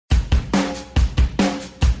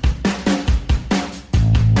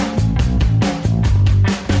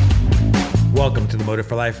Motive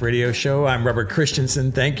for Life radio show. I'm Robert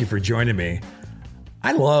Christensen. Thank you for joining me.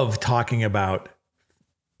 I love talking about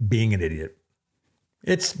being an idiot.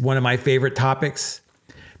 It's one of my favorite topics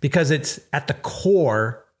because it's at the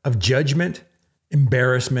core of judgment,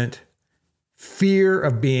 embarrassment, fear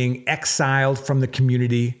of being exiled from the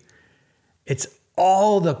community. It's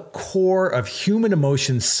all the core of human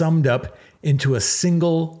emotions summed up into a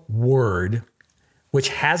single word, which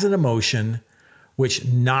has an emotion which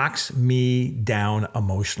knocks me down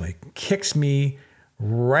emotionally, kicks me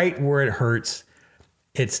right where it hurts.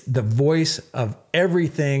 It's the voice of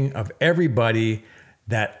everything, of everybody,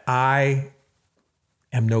 that I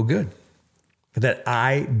am no good, that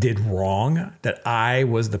I did wrong, that I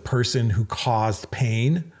was the person who caused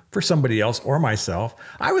pain for somebody else or myself.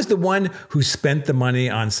 I was the one who spent the money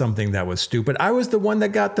on something that was stupid. I was the one that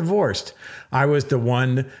got divorced. I was the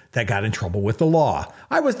one that got in trouble with the law.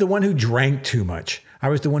 I was the one who drank too much. I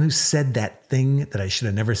was the one who said that thing that I should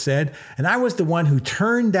have never said. And I was the one who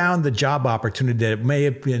turned down the job opportunity that may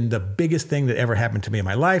have been the biggest thing that ever happened to me in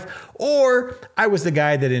my life. Or I was the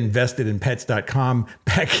guy that invested in pets.com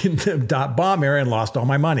back in the .bomb era and lost all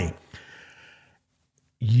my money.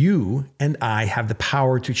 You and I have the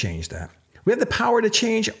power to change that. We have the power to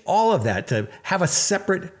change all of that, to have a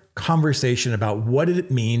separate conversation about what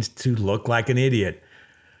it means to look like an idiot.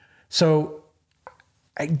 So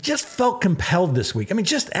I just felt compelled this week.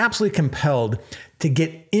 Just absolutely compelled to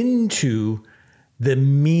get into the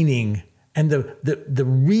meaning and the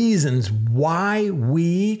reasons why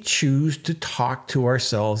we choose to talk to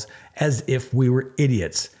ourselves as if we were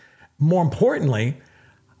idiots. More importantly,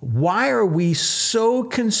 why are we so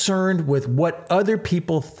concerned with what other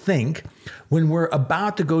people think when we're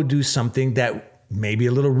about to go do something that may be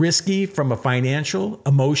a little risky from a financial,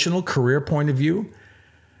 emotional, career point of view?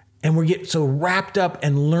 And we get so wrapped up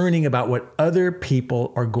in learning about what other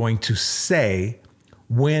people are going to say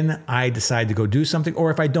when I decide to go do something or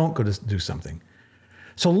if I don't go to do something.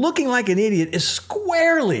 So looking like an idiot is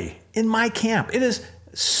squarely in my camp. It is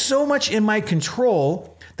so much in my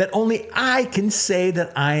control that only I can say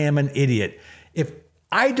that I am an idiot. If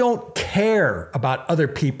I don't care about other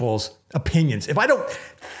people's opinions, if I don't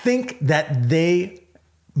think that they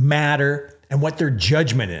matter and what their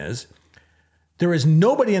judgment is, there is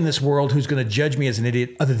nobody in this world who's going to judge me as an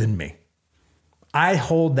idiot other than me. I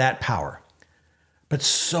hold that power. But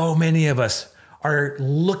so many of us are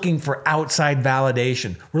looking for outside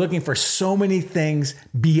validation. We're looking for so many things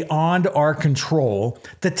beyond our control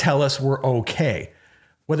to tell us we're okay.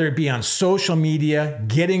 Whether it be on social media,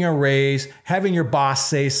 getting a raise, having your boss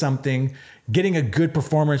say something, getting a good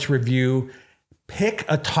performance review, pick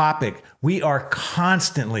a topic. We are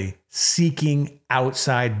constantly seeking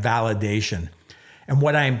outside validation. And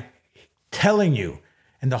what I'm telling you,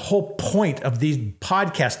 and the whole point of these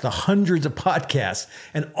podcasts, the hundreds of podcasts,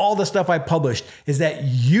 and all the stuff I published, is that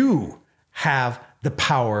you have the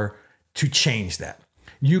power to change that.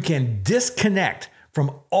 You can disconnect from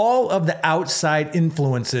all of the outside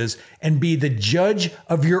influences and be the judge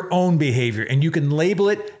of your own behavior. And you can label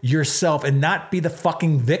it yourself and not be the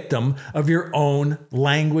fucking victim of your own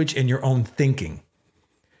language and your own thinking.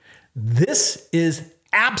 This is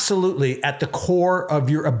absolutely at the core of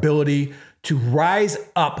your ability to rise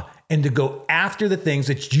up and to go after the things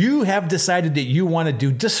that you have decided that you want to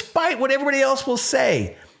do, despite what everybody else will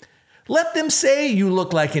say. Let them say you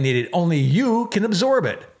look like an idiot. Only you can absorb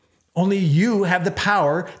it. Only you have the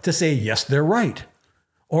power to say, yes, they're right.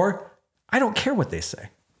 Or, I don't care what they say.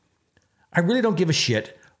 I really don't give a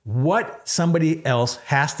shit what somebody else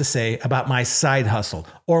has to say about my side hustle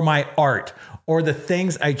or my art or the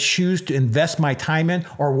things I choose to invest my time in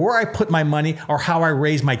or where I put my money or how I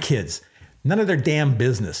raise my kids. None of their damn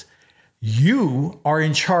business. You are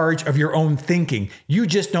in charge of your own thinking. You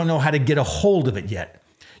just don't know how to get a hold of it yet.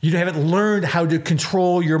 You haven't learned how to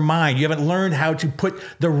control your mind. You haven't learned how to put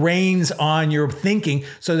the reins on your thinking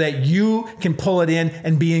so that you can pull it in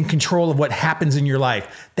and be in control of what happens in your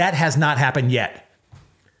life. That has not happened yet.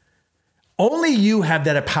 Only you have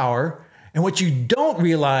that power. And what you don't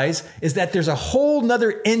realize is that there's a whole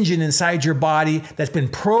nother engine inside your body that's been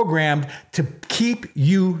programmed to keep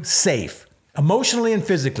you safe. Emotionally and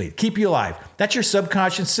physically, keep you alive. That's your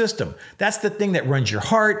subconscious system. That's the thing that runs your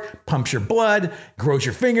heart, pumps your blood, grows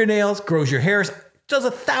your fingernails, grows your hairs, does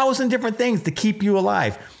 1,000 different things to keep you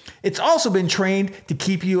alive. It's also been trained to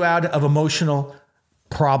keep you out of emotional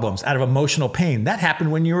problems, out of emotional pain. That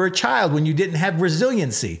happened when you were a child, when you didn't have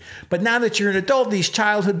resiliency. But now that you're an adult, these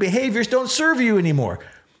childhood behaviors don't serve you anymore.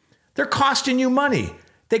 They're costing you money.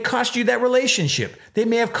 They cost you that relationship. They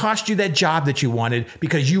may have cost you that job that you wanted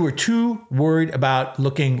because you were too worried about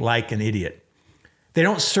looking like an idiot. They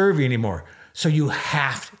don't serve you anymore. So you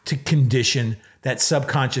have to condition that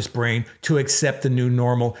subconscious brain to accept the new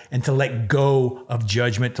normal and to let go of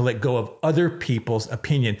judgment, to let go of other people's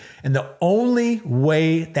opinion. And the only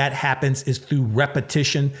way that happens is through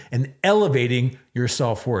repetition and elevating your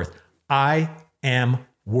self-worth. I am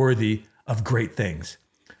worthy of great things.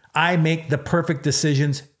 I make the perfect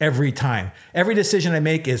decisions every time. Every decision I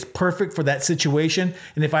make is perfect for that situation.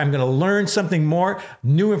 And if I'm going to learn something more,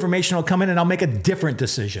 new information will come in and I'll make a different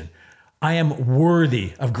decision. I am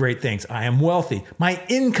worthy of great things. I am wealthy. My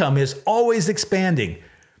income is always expanding.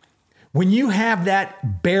 When you have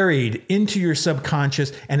that buried into your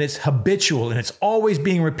subconscious and it's habitual and it's always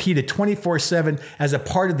being repeated 24/7 as a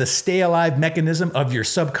part of the stay alive mechanism of your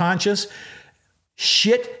subconscious,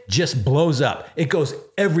 shit just blows up. It goes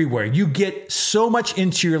everywhere. You get so much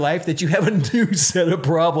into your life that you have a new set of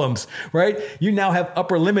problems, right? You now have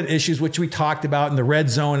upper limit issues, which we talked about in the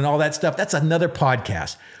red zone and all that stuff. That's another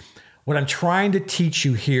podcast. What I'm trying to teach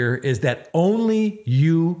you here is that only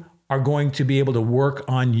you are going to be able to work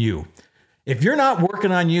on you. If you're not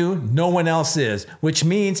working on you, no one else is, which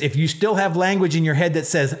means if you still have language in your head that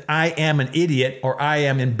says, I am an idiot, or I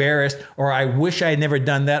am embarrassed, or I wish I had never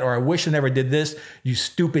done that, or I wish I never did this, you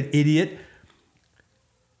stupid idiot.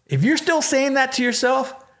 If you're still saying that to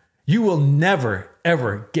yourself, you will never,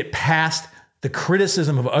 ever get past the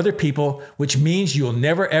criticism of other people, which means you'll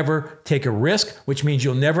never, ever take a risk, which means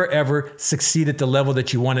you'll never, ever succeed at the level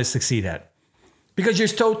that you want to succeed at. Because you're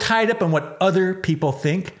so tied up in what other people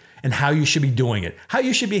think and how you should be doing it, how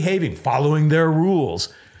you should be behaving, following their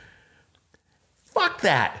rules. Fuck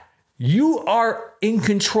that. You are in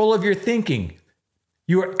control of your thinking.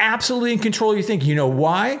 You are absolutely in control of your thinking. You know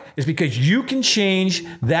why? It's because you can change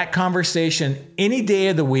that conversation any day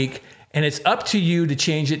of the week, and it's up to you to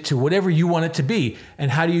change it to whatever you want it to be.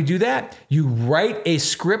 And how do you do that? You write a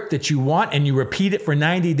script that you want and you repeat it for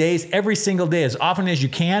 90 days, every single day, as often as you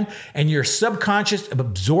can. And your subconscious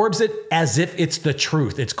absorbs it as if it's the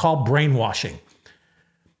truth. It's called brainwashing.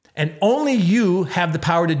 And only you have the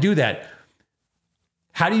power to do that.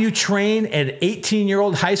 How do you train an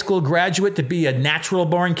 18-year-old high school graduate to be a natural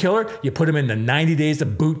born killer? You put them in the 90 days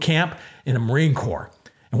of boot camp in the Marine Corps.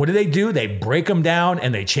 And what do? They break them down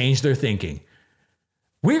and they change their thinking.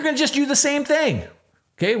 We're going to just do the same thing.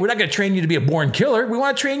 Okay? We're not going to train you to be a born killer. We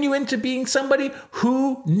want to train you into being somebody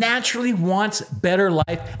who naturally wants better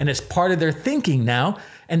life, and it's part of their thinking now.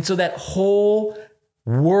 And so that whole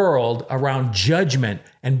world around judgment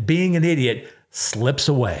and being an idiot slips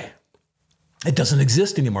away. It doesn't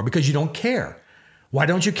exist anymore because you don't care. Why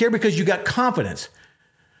don't you care? Because you got confidence.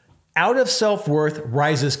 Out of self-worth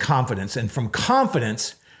rises confidence. And from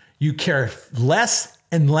confidence, you care less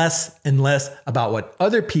and less and less about what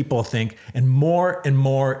other people think, and more and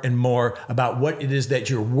more and more about what it is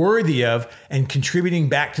that you're worthy of and contributing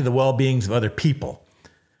back to the well-beings of other people.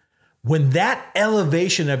 When that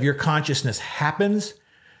elevation of your consciousness happens,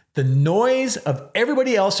 the noise of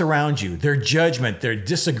everybody else around you, their judgment, their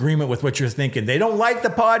disagreement with what you're thinking, they don't like the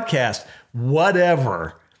podcast,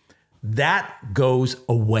 whatever, that goes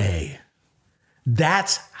away.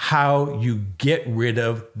 That's how you get rid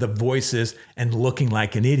of the voices and looking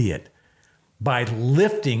like an idiot. By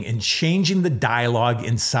lifting and changing the dialogue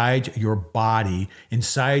inside your body,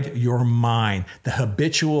 inside your mind, the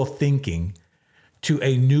habitual thinking to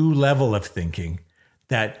a new level of thinking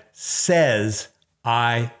that says,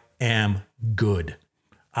 I am good.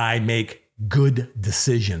 I make good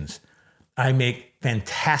decisions. I make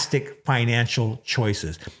fantastic financial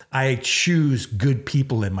choices. I choose good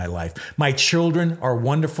people in my life. My children are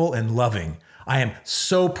wonderful and loving. I am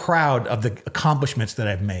so proud of the accomplishments that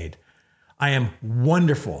I've made. I am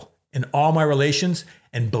wonderful in all my relations,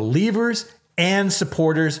 and believers and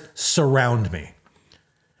supporters surround me.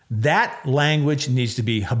 That language needs to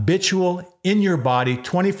be habitual in your body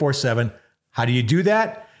 24/7. How do you do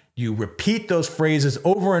that? You repeat those phrases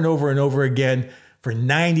over and over and over again for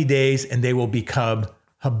 90 days, and they will become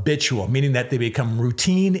habitual, meaning that they become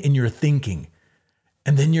routine in your thinking.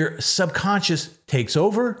 And then your subconscious takes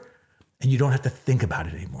over and you don't have to think about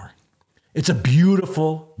it anymore. It's a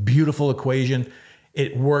beautiful, beautiful equation.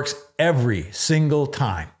 It works every single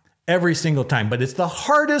time, but it's the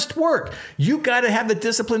hardest work. You got to have the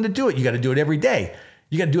discipline to do it. You got to do it every day.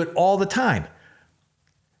 You got to do it all the time.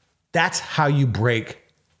 That's how you break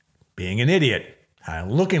being an idiot,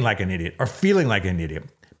 looking like an idiot, or feeling like an idiot,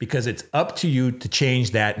 because it's up to you to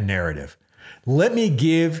change that narrative. Let me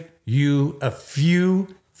give you a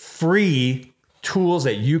few free tools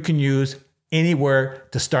that you can use anywhere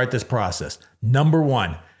to start this process. Number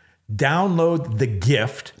one, download the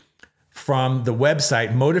gift from the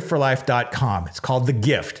website motiveforlife.com. It's called The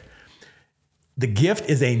Gift. The gift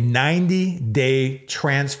is a 90-day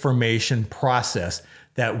transformation process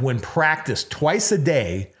that, when practiced twice a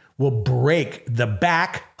day, will break the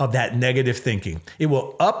back of that negative thinking. It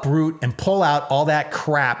will uproot and pull out all that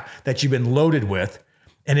crap that you've been loaded with,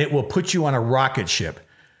 and it will put you on a rocket ship.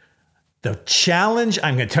 The challenge,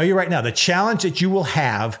 I'm going to tell you right now, the challenge that you will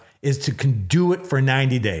have is to do it for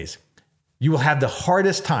 90 days. You will have the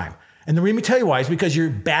hardest time. And the reason we tell you why is because you're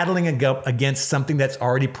battling against something that's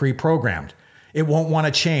already pre-programmed. It won't want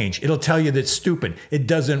to change. It'll tell you that it's stupid. It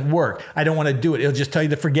doesn't work. I don't want to do it. It'll just tell you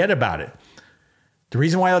to forget about it. The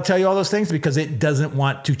reason why it'll tell you all those things is because it doesn't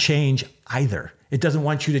want to change either. It doesn't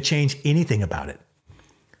want you to change anything about it.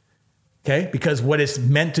 Okay? Because what it's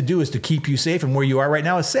meant to do is to keep you safe, and where you are right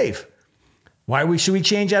now is safe. Why should we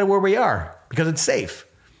change out of where we are? Because it's safe.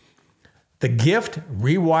 The gift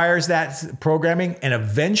rewires that programming, and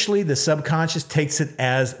eventually the subconscious takes it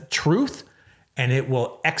as truth, and it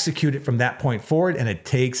will execute it from that point forward, and it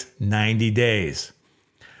takes 90 days.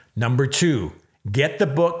 Number 2, get the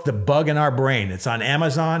book, The Bug in Our Brain. It's on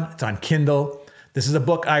Amazon. It's on Kindle. This is a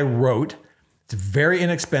book I wrote. It's a very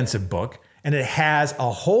inexpensive book, and it has a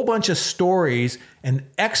whole bunch of stories and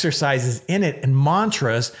exercises in it and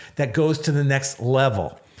mantras that goes to the next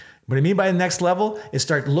level. What I mean by the next level is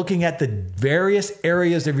start looking at the various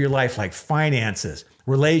areas of your life, like finances,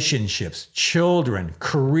 relationships, children,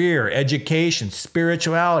 career, education,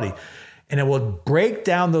 spirituality. And it will break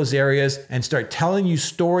down those areas and start telling you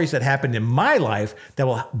stories that happened in my life that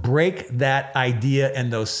will break that idea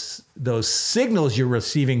and those signals you're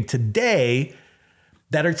receiving today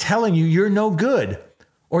that are telling you you're no good,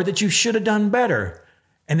 or that you should have done better,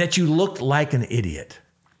 and that you looked like an idiot.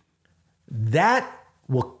 That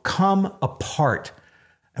will come apart.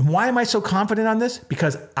 And why am I so confident on this?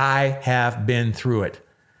 Because I have been through it.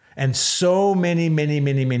 And so many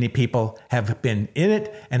people have been in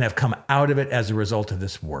it and have come out of it as a result of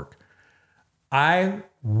this work. I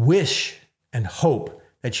wish and hope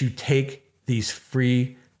that you take these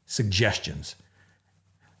free suggestions.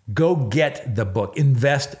 Go get the book,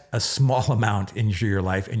 invest a small amount into your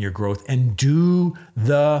life and your growth, and do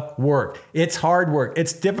the work. It's hard work.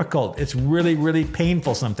 It's difficult. It's really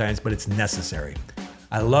painful sometimes, but it's necessary.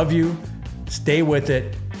 I love you. Stay with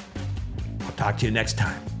it. I'll talk to you next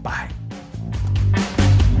time. Bye.